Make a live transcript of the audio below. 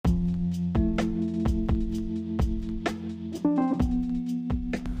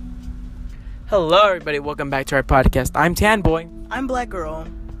Hello, everybody. Welcome back to our podcast. I'm Tan Boy. I'm Black Girl.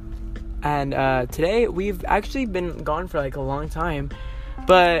 And today, we've actually been gone for like a long time.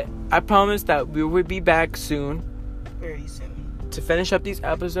 But I promise that we will be back soon. Very soon. To finish up these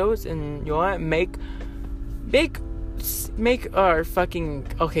episodes. And you know what? Make our fucking...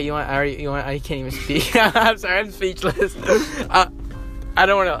 Okay, I can't even speak. I'm sorry, I'm speechless. I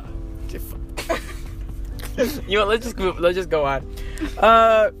don't want to... You know what? Let's just go on.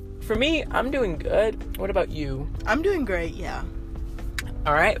 For me, I'm doing good. What about you? I'm doing great, yeah.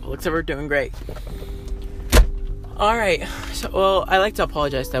 Alright, looks like we're doing great. Alright, so, I like to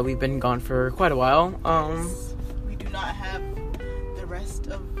apologize that we've been gone for quite a while. Yes, we do not have the rest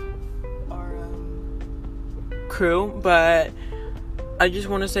of our, crew, but I just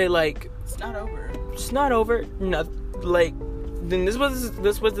want to say, like... It's not over. It's not over. No, like, then this was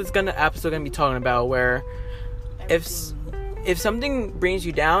this episode gonna be talking about, where if something brings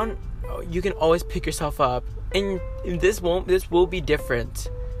you down, you can always pick yourself up. And this will be different,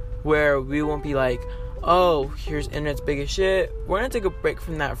 where we won't be like, oh, here's internet's biggest shit. We're gonna take a break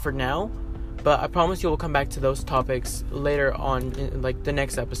from that for now, but I promise you we'll come back to those topics later on in like the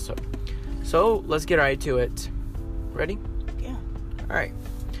next episode. So let's get right to it. Ready? Yeah. Alright.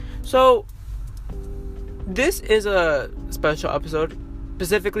 So this is a special episode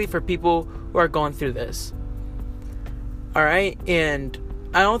specifically for people who are going through this. Alright, and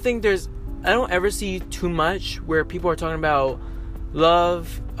I don't ever see too much where people are talking about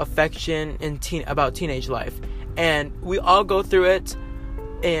love, affection, and about teenage life. And we all go through it,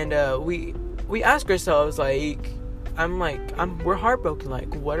 and we ask ourselves, like, we're heartbroken,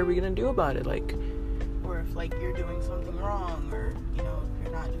 like, what are we gonna do about it? Like, or if, like, you're doing something wrong, or, you know, if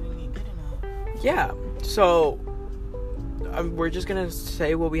you're not doing it good enough. Yeah, so we're just gonna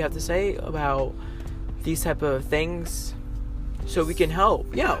say what we have to say about these type of things, so we can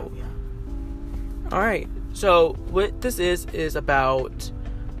help. Yeah. Alright, so what this is about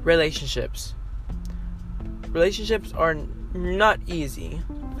relationships. Relationships are not easy.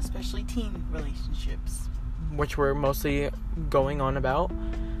 Especially teen relationships. Which we're mostly going on about.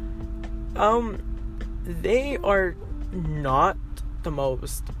 They are not the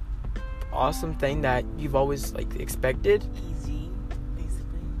most awesome thing that you've always, like, expected. Easy,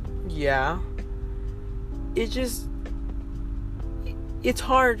 basically. Yeah. It's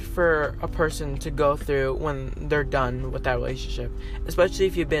hard for a person to go through when they're done with that relationship. Especially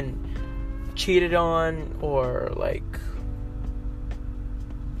if you've been cheated on, or, like,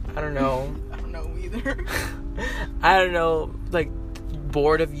 I don't know. I don't know either. I don't know, like,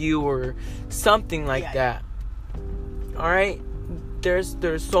 bored of you or something like that. Alright? There's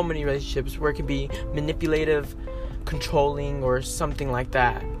so many relationships where it can be manipulative, controlling, or something like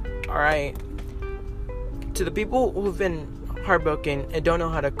that. Alright? To the people who've been heartbroken and don't know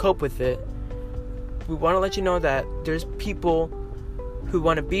how to cope with it, we want to let you know that there's people who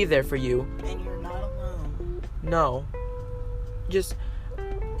want to be there for you. And you're not alone. No.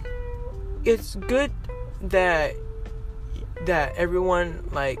 It's good that everyone,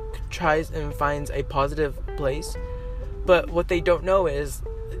 like, tries and finds a positive place, but what they don't know is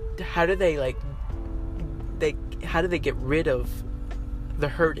how do they get rid of the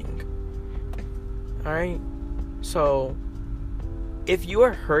hurting. Alright? So if you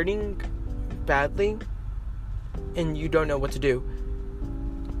are hurting badly and you don't know what to do,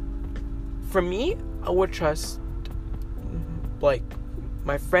 for me, I would trust, like,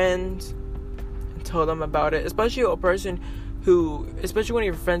 my friends and tell them about it. Especially especially one of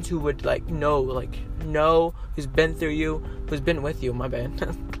your friends who would, like, know, who's been through you, who's been with you. My bad.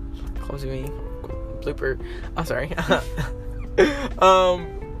 Clumsy me. Blooper. I'm sorry.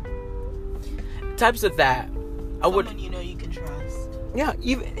 Types of that. Someone you know you can trust. Yeah,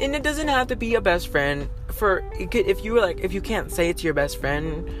 and it doesn't have to be a best friend. If you can't say it to your best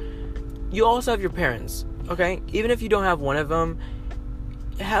friend, you also have your parents, okay? Even if you don't have one of them,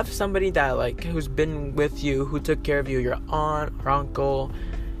 have somebody that, like, who's been with you, who took care of you, your aunt or uncle,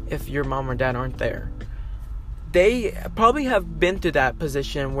 if your mom or dad aren't there. They probably have been through that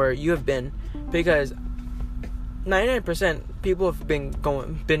position where you have been, because 99% people have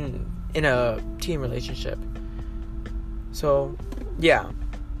been in a teen relationship. So, yeah,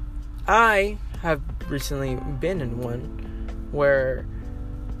 I have recently been in one where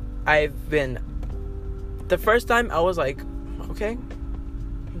the first time I was like, okay,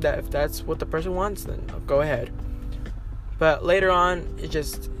 that if that's what the person wants, then I'll go ahead. But later on,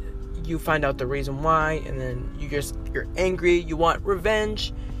 you find out the reason why, and then you're angry, you want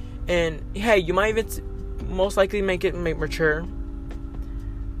revenge, and hey, you might even most likely make it mature,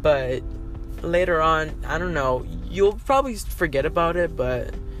 but later on, I don't know, you'll probably forget about it,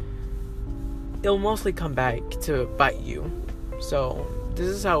 but it'll mostly come back to bite you. So this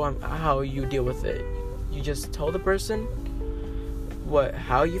is how you deal with it. You just tell the person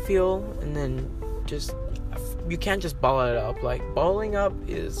how you feel, and then you can't just ball it up. Like, balling up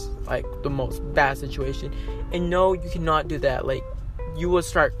is like the most bad situation, and no, you cannot do that. Like, you will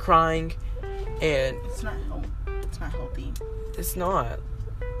start crying, and it's not healthy. It's not.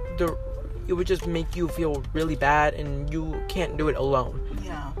 It would just make you feel really bad, and you can't do it alone.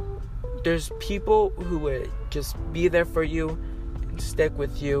 Yeah. There's people who would just be there for you and stick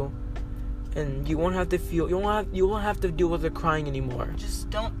with you, and you won't have to deal with the crying anymore. Just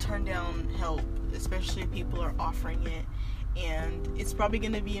don't turn down help, especially if people are offering it. And it's probably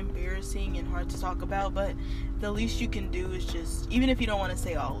going to be embarrassing and hard to talk about, but the least you can do is just, even if you don't want to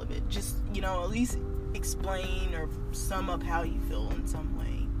say all of it, just, at least explain or sum up how you feel in some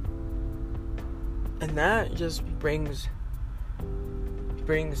way. And that just brings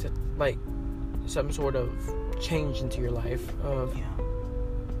like some sort of change into your life of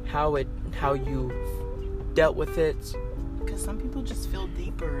how you dealt with it. Because some people just feel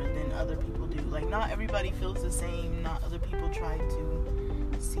deeper than other people do. Like, not everybody feels the same. Not other people try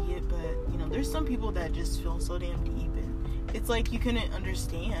to see it, but there's some people that just feel so damn deep, and it's like you couldn't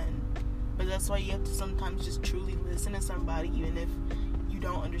understand. But that's why you have to sometimes just truly listen to somebody, even if you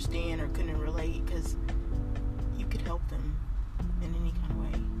don't understand or couldn't relate, because you could help them in any kind of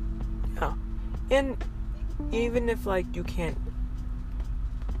way. Yeah. And even if, like, you can't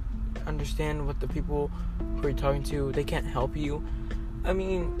understand what the people who you're talking to, they can't help you. I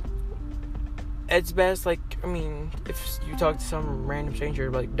mean, it's best, like, if you talk to some random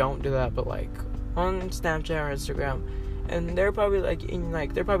stranger, like, don't do that. But, like, on Snapchat or Instagram, and they're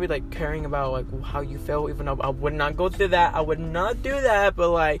probably caring about, like, how you feel, even though I would not go through that. I would not do that. But,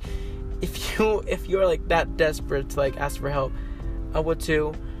 like, if you're like that desperate to, like, ask for help, I would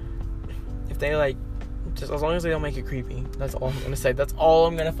too. If they, like, just as long as they don't make it creepy. That's all I'm gonna say. That's all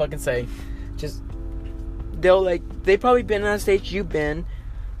I'm gonna fucking say. Just, they've probably been on a stage you've been,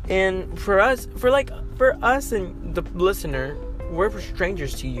 and for us and the listener, we're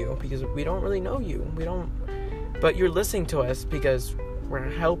strangers to you because we don't really know you. But you're listening to us because we're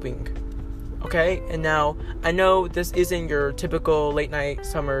helping. Okay? And now, I know this isn't your typical late night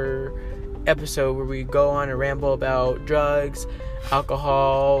summer episode where we go on a ramble about drugs,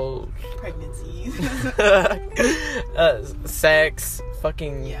 alcohol, pregnancies, sex,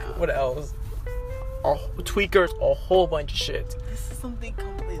 fucking, what else? Tweakers, a whole bunch of shit. This is something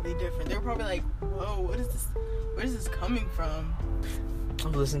completely different. They're probably like, whoa, what is this? Where is this coming from? I'll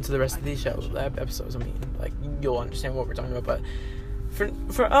listen to the rest of these episodes. Like, you'll understand what we're talking about. But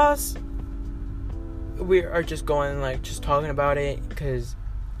for us, we are just going, like, just talking about it because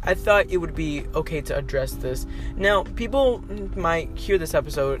I thought it would be okay to address this. Now, people might hear this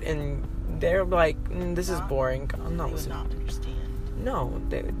episode and they're like, this is boring. I'm not listening. Would not understand. No,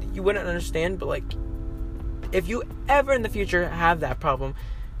 you wouldn't understand, but, like, if you ever in the future have that problem,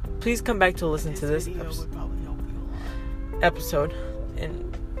 please come back to listen to this episode. Would probably help you a lot. Episode,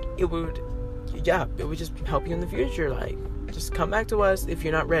 and it would just help you in the future. Like, just come back to us if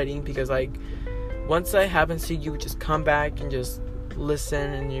you're not ready, because, like, once that happens to you, just come back and just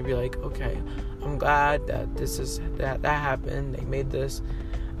listen, and you'll be like, okay, I'm glad that that happened. They made this.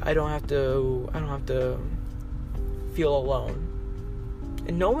 I don't have to feel alone,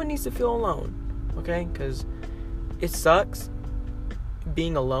 and no one needs to feel alone, okay? Because it sucks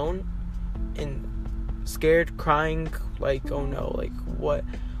being alone and scared, crying, like, oh no, like,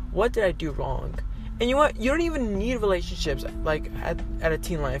 what did I do wrong? And you know what? You don't even need relationships, like, at a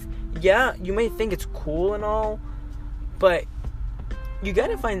teen life. Yeah, you may think it's cool and all, but you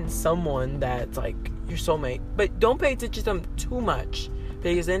gotta find someone that's, like, your soulmate. But don't pay attention to them too much,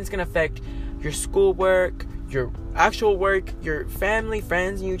 because then it's gonna affect your schoolwork, your actual work, your family,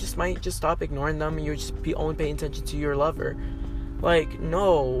 friends, and you just might just stop ignoring them, and you'll just be only paying attention to your lover. Like,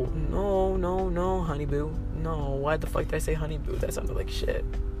 no, honey boo. No, why the fuck did I say honey boo? That sounded like shit.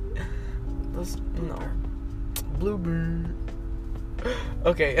 No. Bluebird.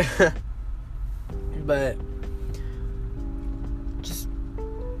 Okay. But just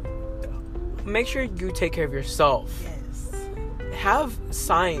make sure you take care of yourself. Yes. Have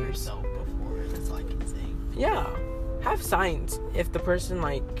signs. Yourself before. That's all I can say. Yeah. Have signs if the person,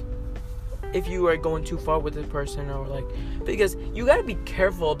 like, if you are going too far with this person, or, like, because you gotta be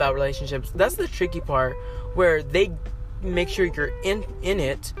careful about relationships. That's the tricky part, where they make sure you're in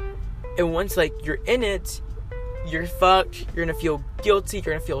it, and once, like, you're in it, you're fucked. You're gonna feel guilty.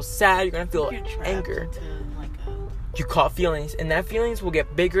 You're gonna feel sad. You're gonna feel anger. You caught feelings, and that feelings will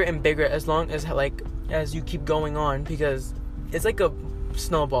get bigger and bigger as long as, like, as you keep going on, because it's like a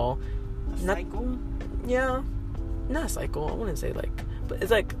snowball. cycle? Yeah. Not a cycle. I wouldn't say like... But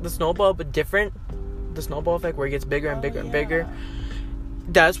it's like the snowball, but different. The snowball effect where it gets bigger and bigger and bigger.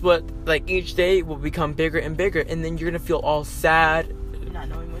 That's what, like, each day will become bigger and bigger. And then you're going to feel all sad. Not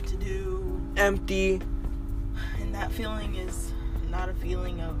knowing what to do. Empty. And that feeling is not a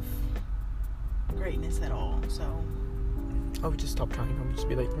feeling of greatness at all. So I would just stop trying. I would just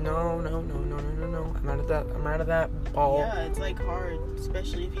be like, no. I'm out of that ball. Yeah, it's like hard,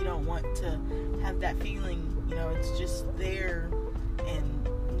 especially if you don't want to have that feeling. You know, it's just there,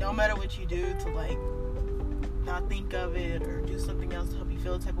 and no matter what you do to like not think of it or do something else to help you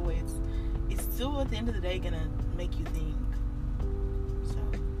feel a type of way, it's still at the end of the day gonna make you think. So,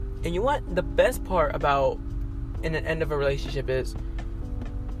 and you know what? The best part about in the end of a relationship is,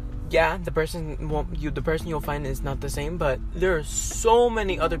 yeah, the person you'll find is not the same, but there are so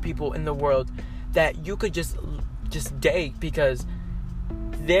many other people in the world that you could just date, because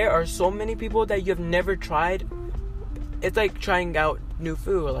there are so many people that you have never tried. It's like trying out new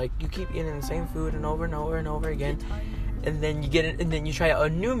food. Like, you keep eating the same food and over and over and over again, and then you get it, and then you try out a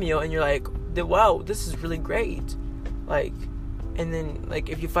new meal, and you're like, wow, this is really great. Like, and then, like,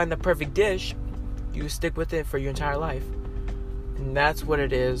 if you find the perfect dish, you stick with it for your entire life. And that's what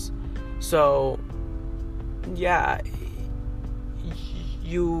it is. So, yeah,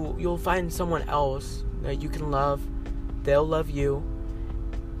 you'll find someone else that you can love. They'll love you.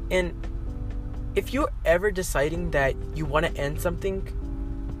 And if you're ever deciding that you want to end something,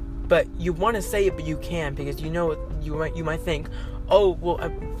 but you want to say it, but you can't, because you know you might think, oh, well,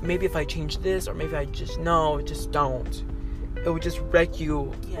 maybe if I change this, or maybe just don't. It would just wreck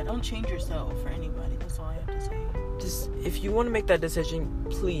you. Yeah, don't change yourself for anybody. That's all I have to say. Just, if you want to make that decision,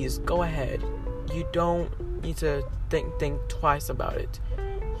 please go ahead. You don't need to think twice about it.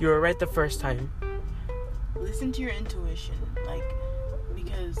 You were right the first time. Listen to your intuition, like,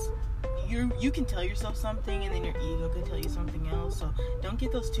 because you can tell yourself something, and then your ego can tell you something else. So don't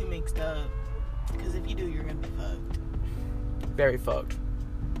get those two mixed up, because if you do, you're gonna be fucked. Very fucked.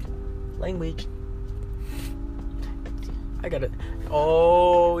 Language. I got it.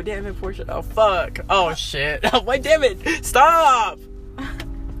 Oh, damn it, Porsha. Oh, fuck. Oh, shit. Why, damn it. Stop.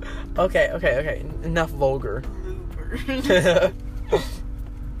 Okay. Enough vulgar.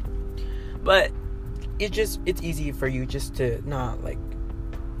 But it's easy for you just to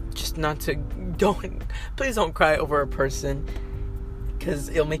please don't cry over a person, because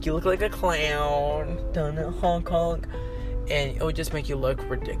it'll make you look like a clown down in Hong Kong, and it would just make you look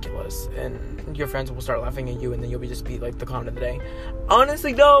ridiculous, and your friends will start laughing at you, and then you'll just be like the clown of the day.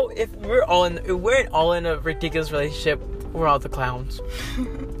 Honestly though, if we're all in a ridiculous relationship, we're all the clowns.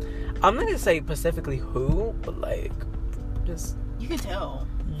 I'm not gonna say specifically who, but like, just, you can tell.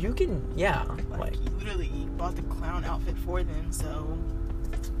 You can, yeah. Like, you literally bought the clown outfit for them, so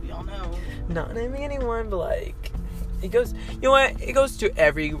we all know. Not naming anyone, but like, it goes, you know what? It goes to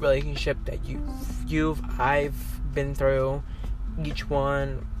every relationship that I've been through. Each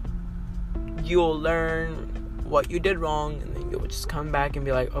one, you'll learn what you did wrong, and then you'll just come back and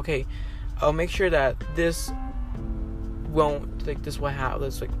be like, okay, I'll make sure that this won't, like, this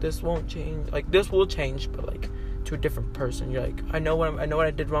won't change. Like, this will change, but like, to a different person. You're like, I know what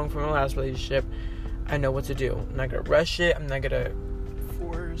I did wrong from my last relationship. I know what to do. I'm not gonna rush it. I'm not gonna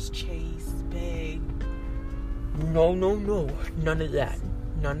force, chase, beg. No. None of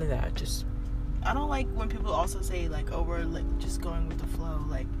that. Just, I don't like when people also say like, oh, we're like just going with the flow,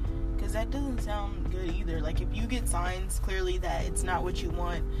 like, because that doesn't sound good either. Like, if you get signs clearly that it's not what you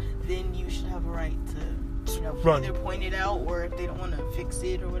want, then you should have a right to, either point it out, or if they don't want to fix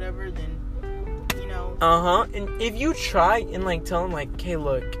it or whatever, then, And if you try and like tell them like, hey,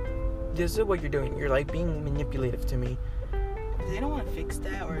 look, this is what you're doing. You're like being manipulative to me. If they don't want to fix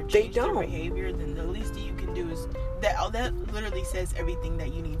that or change their behavior, then the least that you can do is that literally says everything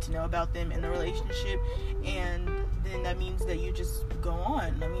that you need to know about them in the relationship, and then that means that you just go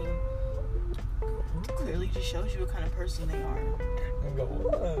on. I mean, it clearly just shows you what kind of person they are.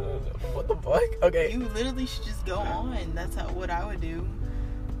 What the fuck? Okay. You literally should just go on. That's what I would do.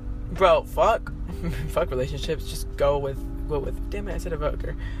 Bro, fuck relationships. Just go with. Damn it, I said a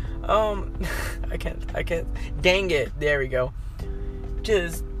vulgar. I can't. Dang it. There we go.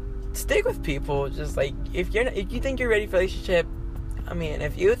 Just stick with people. Just like, if you think you're ready for a relationship, I mean,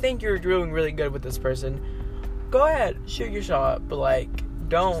 if you think you're doing really good with this person, go ahead, shoot your shot. But like,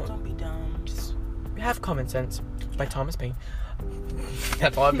 don't be dumb. Just have common sense. By Thomas Paine.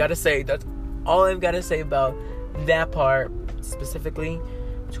 That's all I've got to say. That's all I've got to say about that part specifically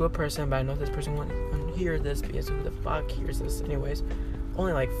to a person. But I know this person won't hear this, because who the fuck hears this anyways?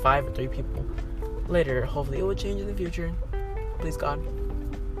 Only like 5 or 3 people. Later, hopefully it will change in the future. Please God.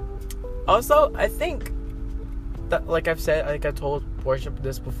 Also, I think that, like I've said, like I told Porsha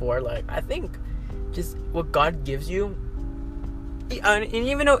this before, like, I think just what God gives you, and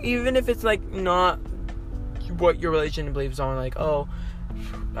even if it's like not what your religion believes on, like, oh,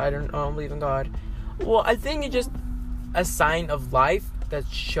 I don't believe in God. Well, I think it's just a sign of life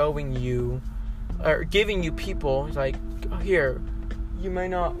that's showing you or giving you people like, oh, here, you might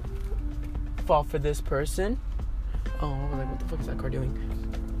not fall for this person. Oh, like, what the fuck is that car doing?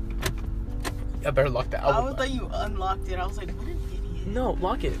 I better lock that. I thought you unlocked it. I was like, what an idiot. No,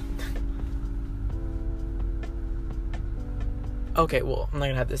 lock it. Okay, well, I'm not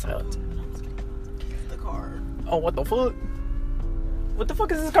gonna have this silent. The car. Oh, what the fuck? What the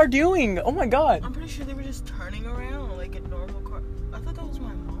fuck is this car doing? Oh my god. I'm pretty sure they were just turning around like a normal car. I thought that was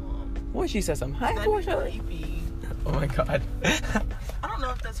my mom. What, she said something? Hi, Porsha. Creepy. Oh my god. I don't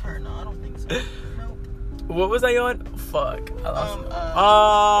know if that's her. No, I don't think so. Nope. What was I on? Fuck. I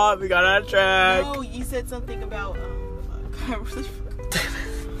lost we got out of track. No, you said something about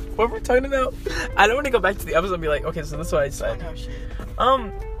What were we talking about? I don't want to go back to the episode and be like, okay, so this is what I said. Oh,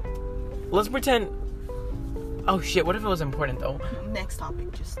 shit. Let's pretend. Oh shit, what if it was important though? Next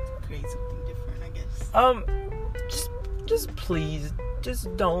topic, just create something different, I guess. Just please,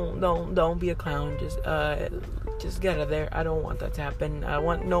 just don't be a clown. Just get out of there. I don't want that to happen. I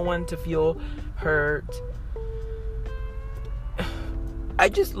want no one to feel hurt. I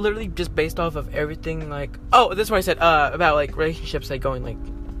just literally just based off of everything, like, oh, this is what I said about like relationships, like going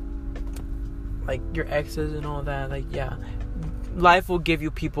like your exes and all that. Like, yeah, life will give you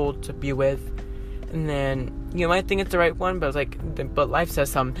people to be with, and then you might think it's the right one, but it's but life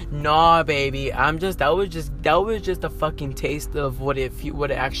says something. Nah, baby, that was just a fucking taste of what it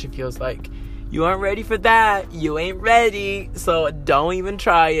actually feels like. You aren't ready for that. You ain't ready, so don't even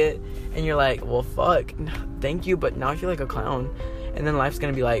try it. And you're like, well, fuck, thank you, but now I feel like a clown. And then life's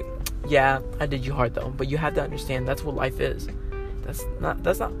gonna be like, yeah, I did you hard though, but you have to understand that's what life is. That's not.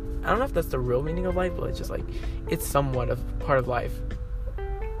 I don't know if that's the real meaning of life, but it's just like, it's somewhat of part of life.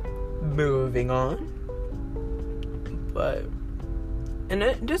 Moving on. And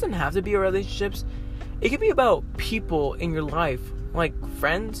it doesn't have to be relationships. It could be about people in your life, like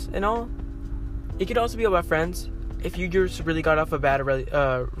friends and all. It could also be about friends. If you just really got off a bad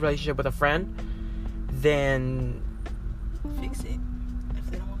relationship with a friend, then fix it. If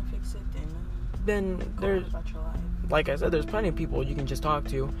they don't want to fix it, then there's, about your life. Like I said, there's plenty of people you can just talk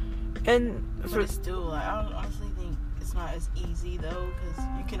to. And but it's still, like, I honestly think it's not as easy though, because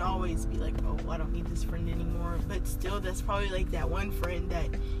you can always be like, oh, I don't need this friend anymore. But still, that's probably like that one friend that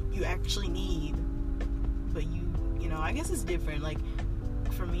you actually need. But you know, I guess it's different. Like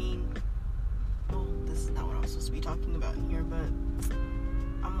for me, well, this is not what I'm supposed to be talking about in here, but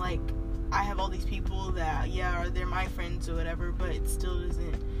I'm like, I have all these people that, yeah, they're my friends or whatever, but it still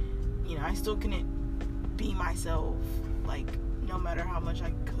doesn't, you know, I still couldn't be myself, like, no matter how much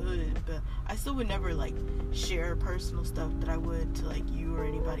I could, but I still would never, like, share personal stuff that I would to, like, you or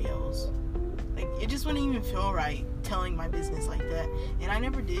anybody else. Like, it just wouldn't even feel right telling my business like that, and I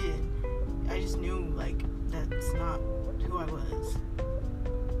never did. I just knew, like, that's not who I was.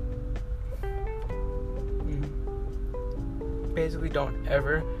 Basically, don't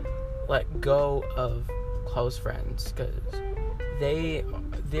ever let go of close friends, because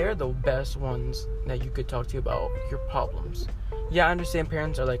they're the best ones that you could talk to about your problems. Yeah, I understand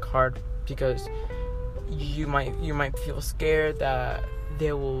parents are like hard, because you might feel scared that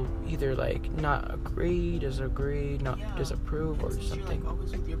they will either like not agree, disagree, disapprove, or something. You're like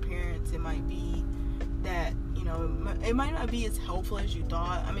always with your parents, it might be that, you know, it might not be as helpful as you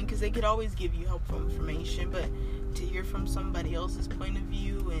thought. I mean, because they could always give you helpful information, but to hear from somebody else's point of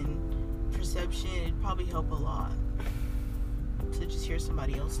view and perception, it'd probably help a lot to just hear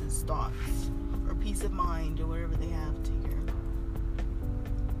somebody else's thoughts or peace of mind or whatever they have to hear.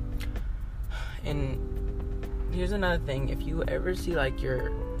 And here's another thing: if you ever see like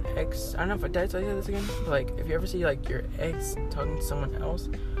your ex, I don't know if I did say this again, but like if you ever see like your ex talking to someone else,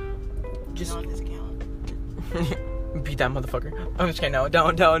 just on his account. Beat that motherfucker. I'm just kidding. No,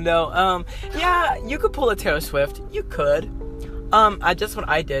 don't. Yeah, you could pull a Taylor Swift. You could. Just what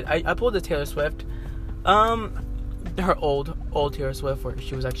I did. I pulled a Taylor Swift. Her old Taylor Swift, where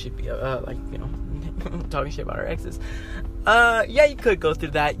she was actually like, you know, talking shit about her exes. Yeah, you could go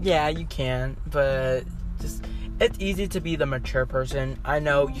through that. Yeah, you can. But just, it's easy to be the mature person. I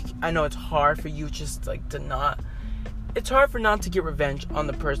know it's hard for you just like to not. It's hard for not to get revenge on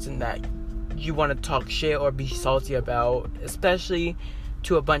the person that you want to talk shit or be salty about, especially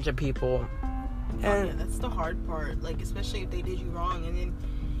to a bunch of people. And yeah, that's the hard part, like, especially if they did you wrong, and then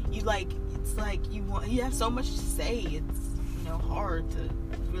you like, it's like you have so much to say. It's, you hard to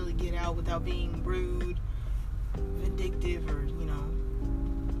really get out without being rude, vindictive, or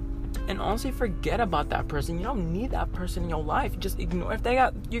And honestly, forget about that person. You don't need that person in your life. Just ignore. If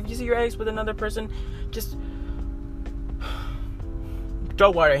you see your ex with another person, just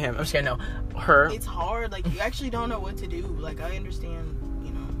throw water at him. I'm just kidding. No, her. It's hard. Like, you actually don't know what to do. Like, I understand.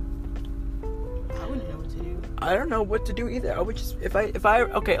 I wouldn't know what to do. I don't know what to do either. I would just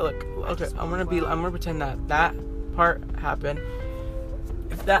okay, look, okay. I'm gonna pretend that part happened.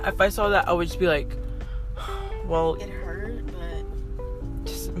 If I saw that, I would just be like, well, it hurt, but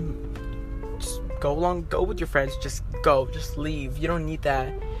just go with your friends. Just leave. You don't need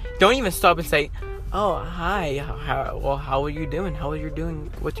that. Don't even stop and say, oh, hi, how are you doing? How are you doing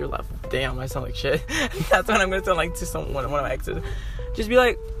with your life? Damn, I sound like shit. That's what I'm gonna sound like to one of my exes. Just be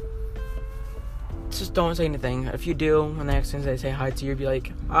like, just don't say anything. If you do, when the next time they say hi to you, be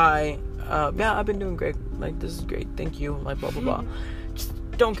like, hi, yeah, I've been doing great. Like, this is great. Thank you. Like, blah, blah, blah. Just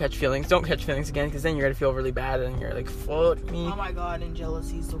don't catch feelings. Don't catch feelings again, because then you're gonna feel really bad, and you're like, fuck me. Oh my god, and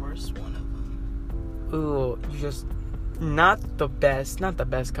jealousy's the worst one of them. Ooh, you just not the best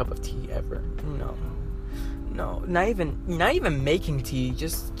cup of tea ever. No, not even making tea.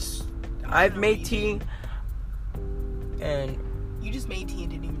 Just I've made tea, and you just made tea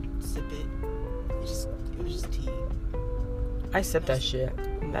and didn't even sip it. It was just tea. I sipped that shit.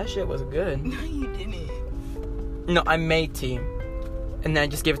 That shit was good. No, you didn't. No, I made tea, and then I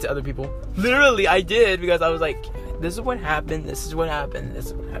just gave it to other people. Literally, I did, because I was like, this is what happened. This is what happened. This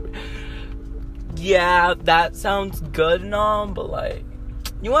is what happened. Yeah, that sounds good and all, but like,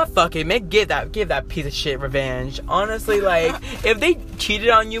 you know what? Fuck it, give that piece of shit revenge. Honestly, like, if they cheated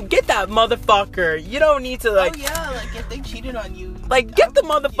on you, get that motherfucker. You don't need to, like. Oh yeah, like, if they cheated on you, like, get the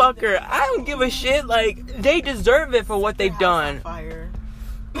motherfucker. I don't give a shit. Like, they deserve it for what they've done. Fire.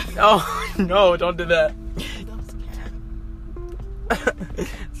 Oh no, don't do that.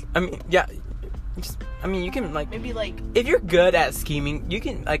 I mean, yeah. You can, like, maybe, like, if you're good at scheming, you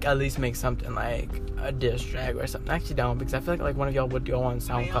can, like, at least make something like a diss track or something. Actually, don't, because I feel like one of y'all would go on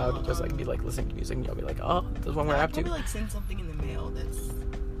SoundCloud and just, like, be like listening to music, and y'all be like, oh, this is what we're up to. Probably, like, send something in the mail that's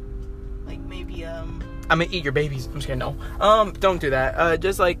like, maybe I'm gonna eat your babies. I'm just kidding. No, don't do that.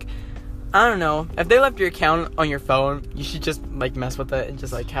 Just, like, I don't know, if they left your account on your phone, you should just, like, mess with it and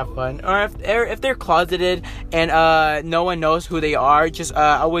just, like, have fun. Or if they're closeted and no one knows who they are, just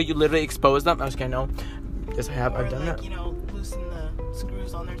I would literally expose them. I was kidding. No, yes, I've done like, that. Loosen the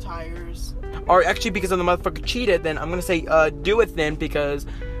screws on their tires. Or actually, because the motherfucker cheated, then I'm gonna say do it then, because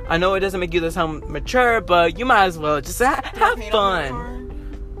I know it doesn't make you sound mature, but you might as well just have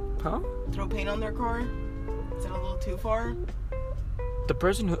fun. Huh? Throw paint on their car? Is that a little too far? The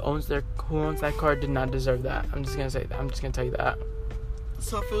person who owns that car did not deserve that. I'm just gonna say that. I'm just gonna tell you that.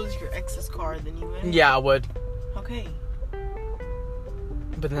 So if it was your ex's car, then you would? Yeah, I would. Okay.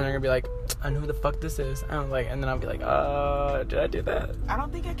 But then they're gonna be like, I know who the fuck this is. And then I'll be like, did I do that? I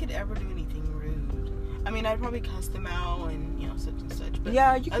don't think I could ever do anything rude. I mean, I'd probably cuss them out and, such and such. But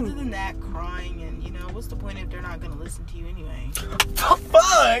yeah, you can. Other than that, crying and, what's the point if they're not gonna listen to you anyway? Oh,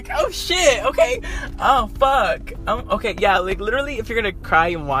 fuck! Oh, shit! Okay. Oh, fuck. Okay, yeah, like, literally, if you're gonna cry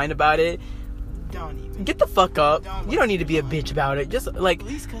and whine about it, don't even. Get the fuck up. You don't need to be a bitch about it. Just, like, at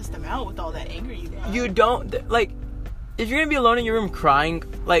least cuss them out with all that anger you got. You don't, like, if you're gonna be alone in your room crying,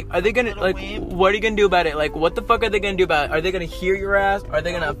 like, are they gonna, like, what are you gonna do about it? Like, what the fuck are they gonna do about it? Are they gonna hear your ass? Are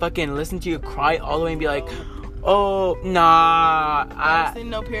they gonna fucking listen to you cry all the way and be like, oh, nah, Don't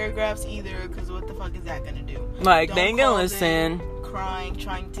send no paragraphs either, because what the fuck is that gonna do? Like, don't they ain't gonna listen. Crying,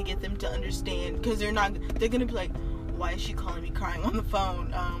 trying to get them to understand, because they're gonna be like, why is she calling me crying on the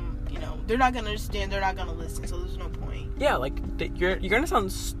phone? They're not gonna understand, they're not gonna listen, so there's no point. Yeah, like, you're gonna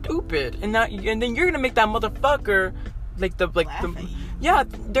sound stupid, and then you're gonna make that motherfucker, yeah,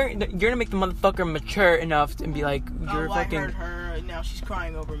 you're gonna make the motherfucker mature enough and be like, you're fucking. I heard her, and now she's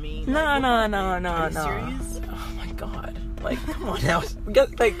crying over me. No. Are you serious? Oh my god. Like, come on now.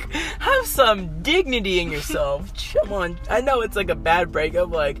 Like, have some dignity in yourself. Come on. I know it's like a bad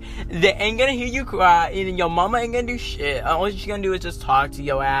breakup. Like, they ain't gonna hear you cry, and your mama ain't gonna do shit. All she's gonna do is just talk to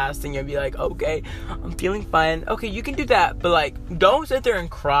your ass, and you'll be like, okay, I'm feeling fine. Okay, you can do that, but, like, don't sit there and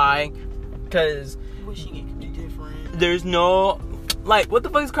cry, because wishing it could be different. There's no, like, what the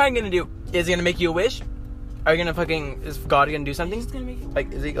fuck is crying gonna do? Is he gonna make you a wish? Are you gonna is God gonna do something? He's gonna make it.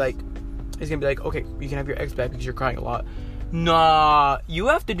 Like, is he, like, he's gonna be like, okay, you can have your ex back because you're crying a lot. Nah, you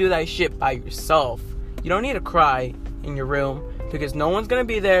have to do that shit by yourself. You don't need to cry in your room because no one's gonna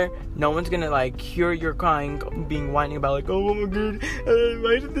be there. No one's gonna like hear your crying, being whining about like, oh my god,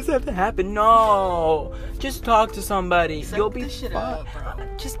 why did this have to happen? No, just talk to somebody. You'll be fine.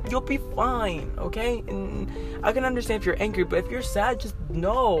 You'll be fine, okay? And I can understand if you're angry, but if you're sad, just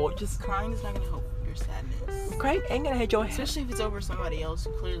crying is not gonna help your sadness. Crying ain't gonna hit your head, especially if it's over somebody else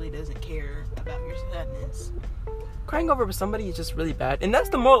who clearly doesn't care about your sadness. Crying over somebody is just really bad, and that's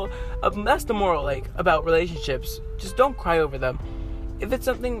the moral. Like about relationships. Just don't cry over them. If it's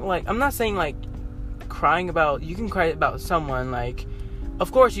something like, I'm not saying like crying about. You can cry about someone. Like,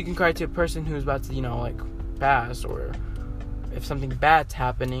 of course you can cry to a person who's about to, like pass, or if something bad's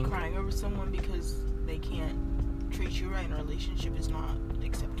happening. Crying over someone because they can't treat you right in a relationship is not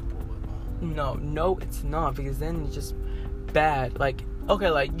acceptable at all. No, it's not, because then it's just bad. Like, okay,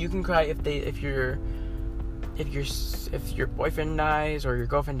 like you can cry if your boyfriend dies or your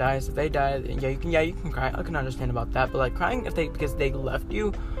girlfriend dies, if they die, you can cry. I can understand about that. But like crying because they left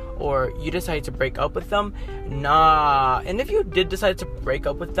you, or you decided to break up with them, nah. And if you did decide to break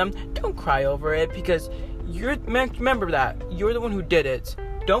up with them, don't cry over it, because remember that you're the one who did it.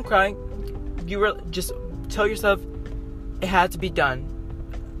 Don't cry. Just tell yourself it had to be done.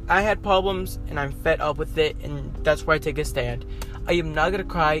 I had problems and I'm fed up with it, and that's where I take a stand. I am not gonna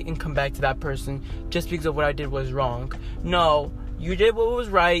cry and come back to that person just because of what I did was wrong. No, you did what was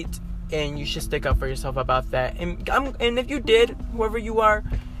right, and you should stick up for yourself about that. And if you did, whoever you are,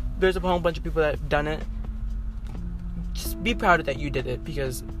 there's a whole bunch of people that have done it. Just be proud of that you did it,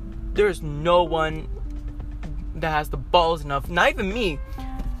 because there's no one that has the balls enough, not even me,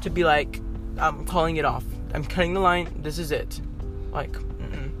 to be like, I'm calling it off. I'm cutting the line. This is it. Like,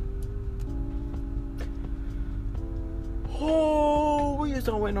 Oh, we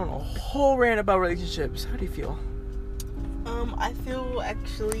just went on a whole rant about relationships. How do you feel? I feel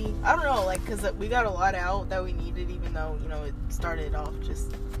actually, I don't know, like, because we got a lot out that we needed, even though, it started off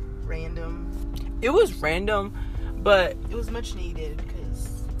just random. It was random, but it was much needed,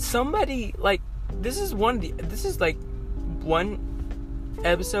 because somebody, like, this is one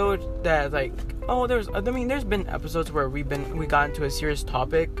episode that, like, there's been episodes where we got into a serious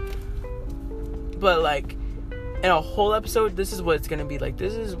topic, but, like, in a whole episode, this is what it's gonna be like.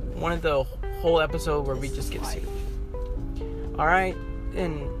 This is one of the whole episode where we just get serious. Alright?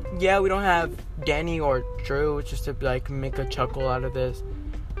 And yeah, we don't have Danny or Drew just to like make a chuckle out of this.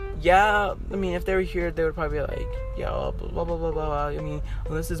 Yeah, if they were here, they would probably be like, yo, blah blah blah blah.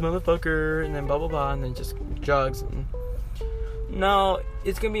 Unless this motherfucker, and then blah blah blah, and then just drugs. No,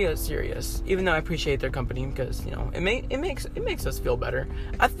 it's gonna be serious. Even though I appreciate their company, because it makes us feel better.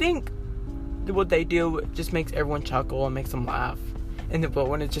 I think what they do just makes everyone chuckle and makes them laugh. But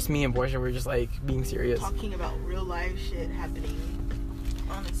when it's just me and Porsha, we're just like being serious, talking about real life shit happening,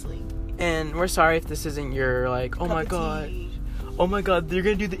 honestly. And we're sorry if this isn't your like, oh my god, they're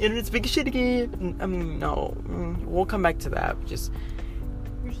gonna do the internet's biggest shit again. No, we'll come back to that. We're just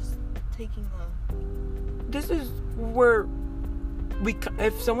taking this is where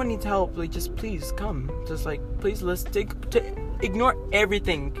if someone needs help, like, just please come. Just like, please, let's ignore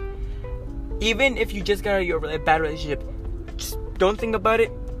everything. Even if you just got out of your bad relationship, just don't think about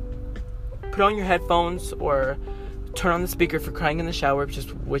it. Put on your headphones or turn on the speaker for crying in the shower,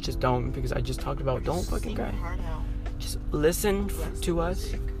 which is don't, because I just talked about don't fucking cry. Just listen to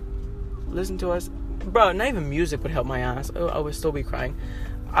us. Listen to us. Bro, not even music would help my ass. I would still be crying.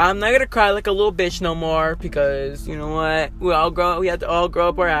 I'm not gonna cry like a little bitch no more, because you know what? We have to all grow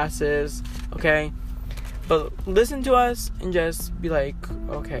up our asses, okay? But listen to us and just be like,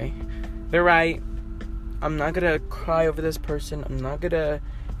 okay, they're right. I'm not gonna cry over this person. I'm not gonna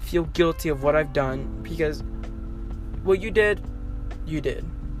feel guilty of what I've done, because what you did,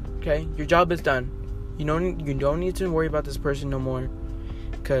 okay? Your job is done. You don't need to worry about this person no more,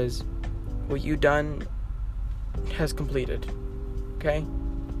 because what you done has completed, okay?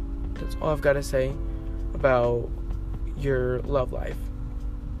 That's all I've got to say about your love life.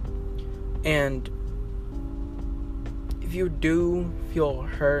 And if you do feel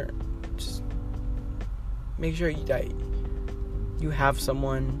hurt, just make sure that you have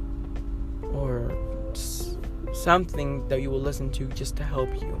someone or something that you will listen to just to help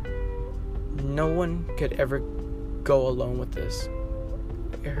you. No one could ever go alone with this.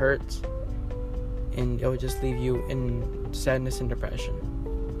 It hurts, and it will just leave you in sadness and depression.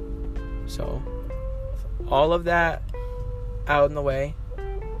 So, all of that out in the way,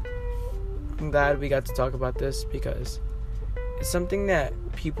 I'm glad we got to talk about this, because it's something that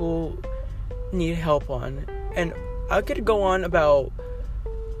people need help on. And I could go on about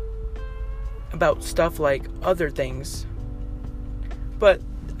stuff like other things, but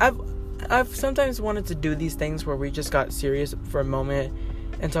I've sometimes wanted to do these things where we just got serious for a moment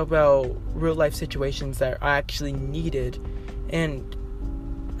and talk about real life situations that are actually needed. And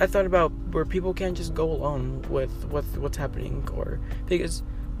I thought about where people can't just go alone with what's happening, or because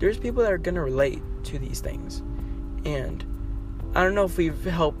there's people that are gonna relate to these things. And I don't know if we've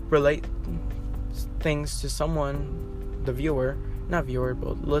helped relate things to someone, the viewer, not viewer,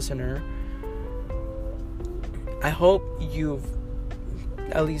 but listener. I hope you've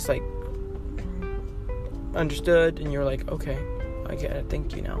at least like understood and you're like, okay, I get it,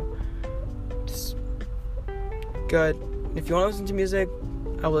 thank you now. Just good. If you want to listen to music,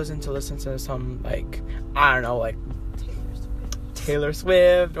 I will listen to some, like, I don't know, like Taylor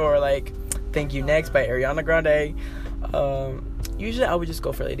Swift or like Thank You Next by Ariana Grande. Usually I would just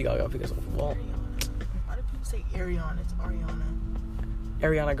go for Lady Gaga because, well, why do people say Ariana? It's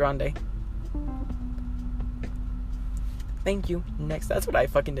Ariana Grande. Thank You Next. That's what I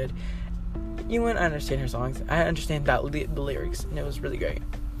fucking did. You wouldn't understand her songs. I understand the lyrics, and it was really great.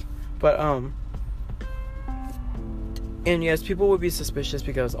 But and yes, people would be suspicious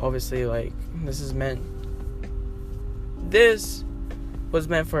because obviously, like, this was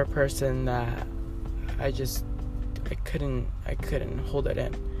meant for a person that I couldn't hold it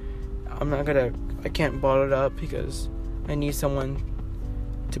in. I can't bottle it up because I need someone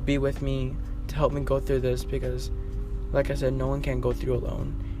to be with me, to help me go through this, because like I said, no one can go through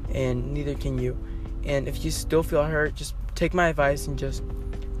alone, and neither can you. And if you still feel hurt, just take my advice and just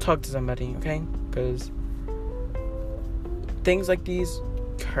talk to somebody, okay? Because things like these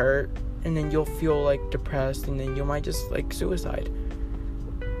hurt, and then you'll feel like depressed, and then you might just like suicide.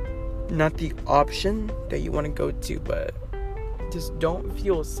 Not the option that you want to go to, but just don't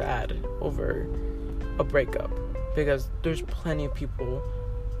feel sad over a breakup, because there's plenty of people.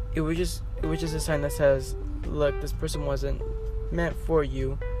 It was just a sign that says, look, this person wasn't meant for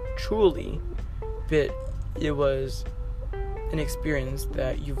you truly, but it was an experience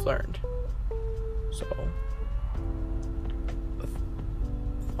that you've learned. So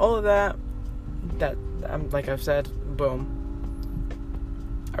all of that I'm, like I've said, boom,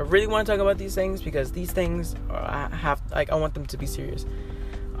 I really want to talk about these things because these things I want them to be serious.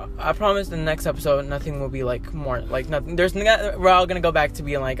 I promise in the next episode nothing will be like more like nothing. We're all gonna go back to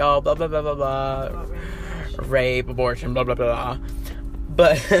being like, oh, blah blah blah blah blah, rape, abortion, blah blah blah.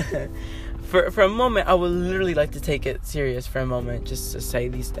 But for a moment, I would literally like to take it serious for a moment, just to say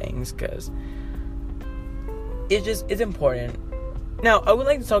these things, because it's important. Now, I would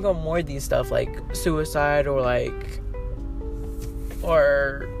like to talk about more of these stuff, like suicide, or like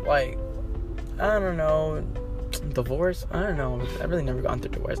I don't know, divorce. I don't know. I've really never gone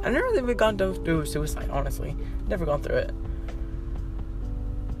through divorce. I've never really gone through suicide, honestly. Never gone through it.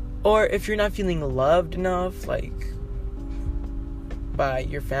 Or if you're not feeling loved enough, like by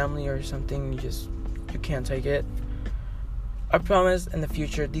your family or something, you can't take it. I promise in the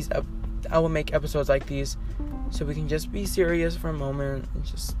future I will make episodes like these so we can just be serious for a moment and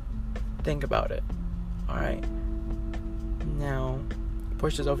just think about it. Alright? Now,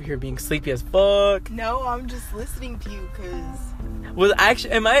 Porsha's over here being sleepy as fuck. No, I'm just listening to you because... Well,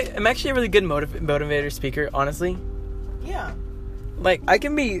 actually, I'm actually a really good motivator speaker, honestly. Yeah. Like, I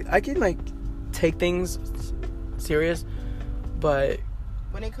can like take things serious, but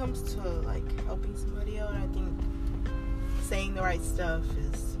when it comes to like helping somebody out, I think saying the right stuff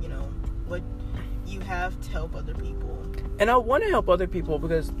is, what you have to help other people. And I want to help other people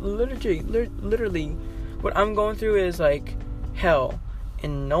because literally what I'm going through is like hell,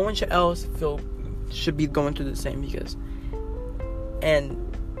 and no one else should be going through the same, because, and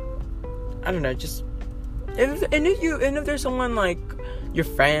I don't know, just if there's someone like your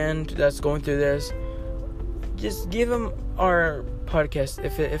friend that's going through this, just give them our podcast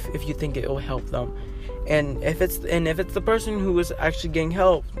if you think it will help them. And if it's the person who is actually getting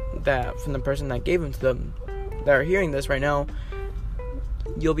help that from the person that gave them to them, that are hearing this right now,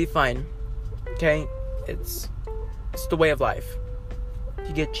 you'll be fine. Okay? It's the way of life. If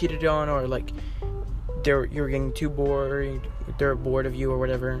you get cheated on, or like you're getting too bored, they're bored of you or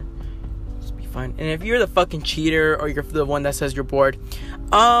whatever, just be fine. And if you're the fucking cheater, or you're the one that says you're bored,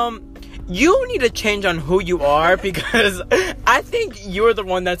 you need to change on who you are, because I think you're the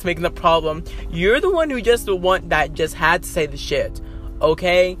one that's making the problem. You're the one who just had to say the shit,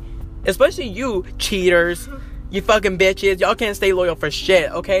 okay? Especially you cheaters, you fucking bitches. Y'all can't stay loyal for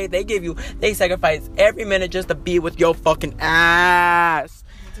shit, okay? They sacrifice every minute just to be with your fucking ass.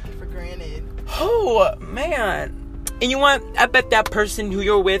 You took it for granted. Oh man. And you want? I bet that person who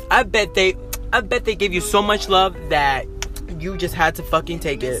you're with, I bet they gave you so much love that you just had to fucking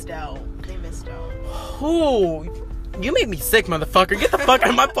take it. They missed out. Oh, You made me sick, motherfucker. Get the fuck out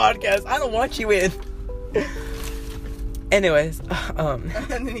of my podcast. I don't want you in. Anyways, And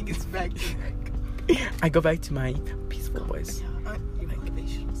then he gets back to like... I go back to my peaceful voice. Yeah, your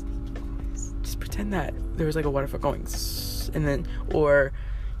motivational speaking voice. Just pretend that there was like a waterfall going, and then, or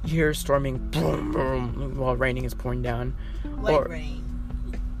you hear storming, boom, boom, while raining is pouring down. Like rain.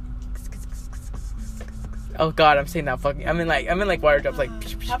 Oh God, I'm saying that fucking. I'm in like water drops, like.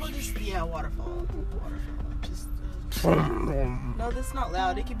 How about just waterfall? Just. No, that's not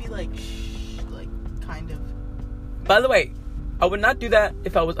loud. It could be like like kind of. By the way, I would not do that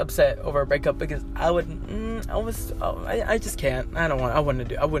if I was upset over a breakup, because I would. I just can't. I wouldn't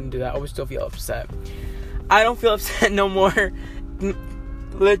do that. I would still feel upset. I don't feel upset no more.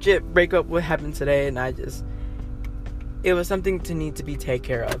 Legit breakup what happened today, and it was something to need to be taken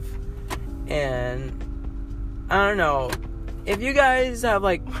care of, and I don't know if you guys have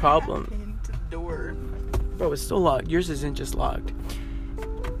like problems. To the door. Bro, it's still locked. Yours isn't just locked.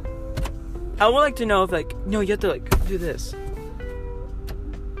 I would like to know if like, no, you have to like do this.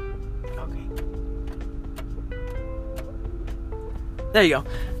 Okay. There you go.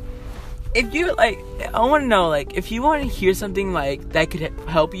 If you like, I want to know like if you want to hear something like that could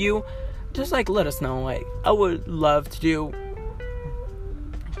help you, just like let us know. Like I would love to do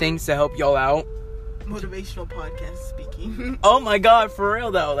things to help y'all out. Motivational podcast speaking. Oh my God, for real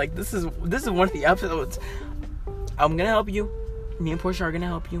though. Like this is one of the episodes. I'm gonna help you. Me and Porsha are gonna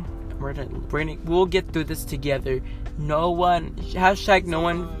help you. We'll get through this together. No one should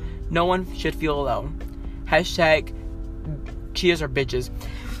feel alone. Hashtag cheers or bitches.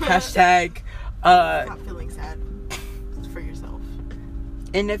 Hashtag Stop feeling sad for yourself.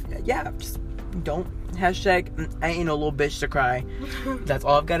 And just don't hashtag I ain't no little bitch to cry. That's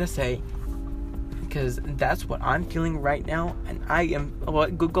all I've gotta say. Because that's what I'm feeling right now. And I am,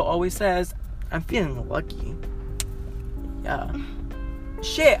 what Google always says, I'm feeling lucky. Yeah.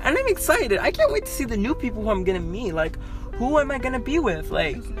 Shit, and I'm excited. I can't wait to see the new people who I'm gonna meet. Like, who am I gonna be with?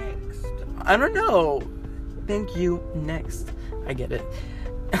 Like, who's next? I don't know. Thank you. Next. I get it.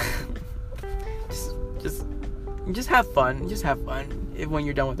 just have fun. Just have fun. When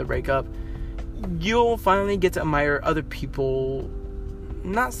you're done with the breakup, you'll finally get to admire other people.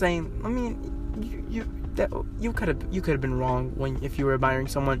 Not saying, I mean, you could have been wrong if you were admiring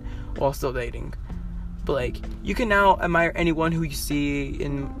someone while still dating. But like, you can now admire anyone who you see,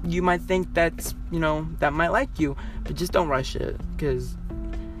 and you might think that's, that might like you, but just don't rush it, because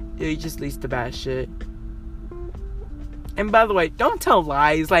it just leads to bad shit. And by the way, don't tell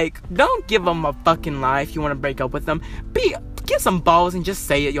lies. Like, don't give them a fucking lie if you want to break up with them. Get some balls and just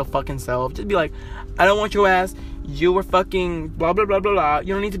say it your fucking self. Just be like, I don't want your ass. You were fucking blah blah blah blah blah.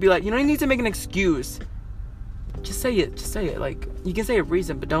 You don't need to be like, you don't need to make an excuse. Just say it. Like, you can say a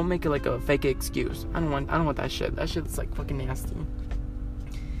reason, but don't make it like a fake excuse. I don't want that shit. That shit's like fucking nasty.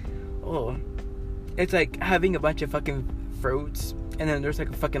 Oh, it's like having a bunch of fucking fruits, and then there's like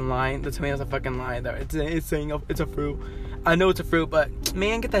a fucking line. The tomato's a fucking line there. It's saying it's a fruit. I know it's a fruit, but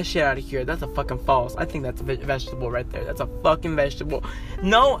man, get that shit out of here. That's a fucking false. I think that's a vegetable right there. That's a fucking vegetable.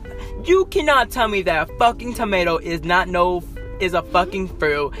 No, you cannot tell me that a fucking tomato is a fucking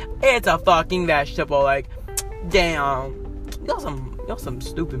fruit. It's a fucking vegetable. Like, damn, y'all some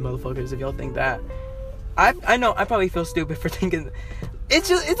stupid motherfuckers if y'all think that. I know I probably feel stupid for thinking it's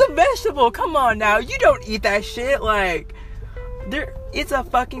a vegetable. Come on now, you don't eat that shit. Like, it's a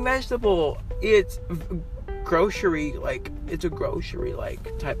fucking vegetable. It's grocery, like it's a grocery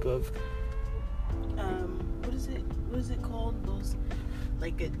like type of what is it called? Those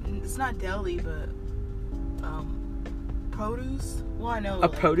like it's not deli, but produce. Well, I know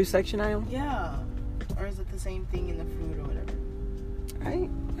produce section aisle. Yeah. Or is it the same thing in the food or whatever? I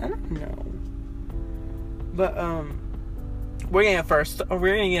don't know. But we're gonna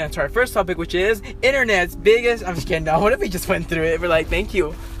get into our first topic, which is internet's biggest. I'm just kidding. No, what if we just went through it? We're like, thank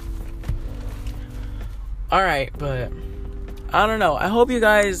you. All right, but I don't know. I hope you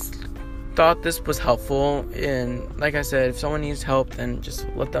guys thought this was helpful. And like I said, if someone needs help, then just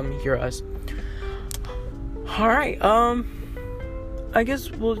let them hear us. All right. I guess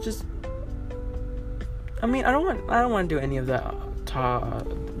we'll just. I mean, I don't want to do any of that.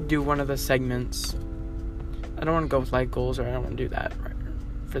 Do one of the segments. I don't want to go with like goals, or I don't want to do that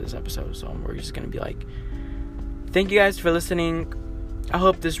for this episode. So we're just gonna be like, thank you guys for listening. I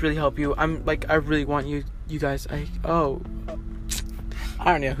hope this really helped you. I really want you guys. I don't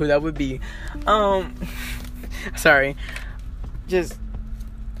know who that would be. Sorry. Just,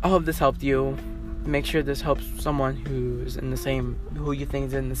 I hope this helped you. Make sure this helps someone who you think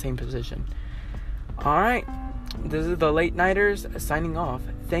is in the same position. Alright, this is the Late Nighters signing off.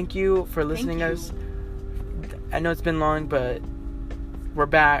 Thank you for listening, guys. I know it's been long, but we're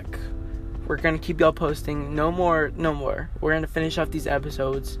back. We're gonna keep y'all posting. No more. We're gonna finish off these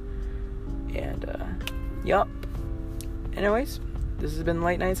episodes. And, yup. Anyways, this has been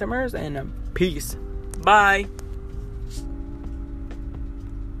Late Night Summers, and peace. Bye.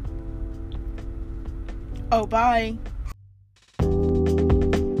 Oh, bye.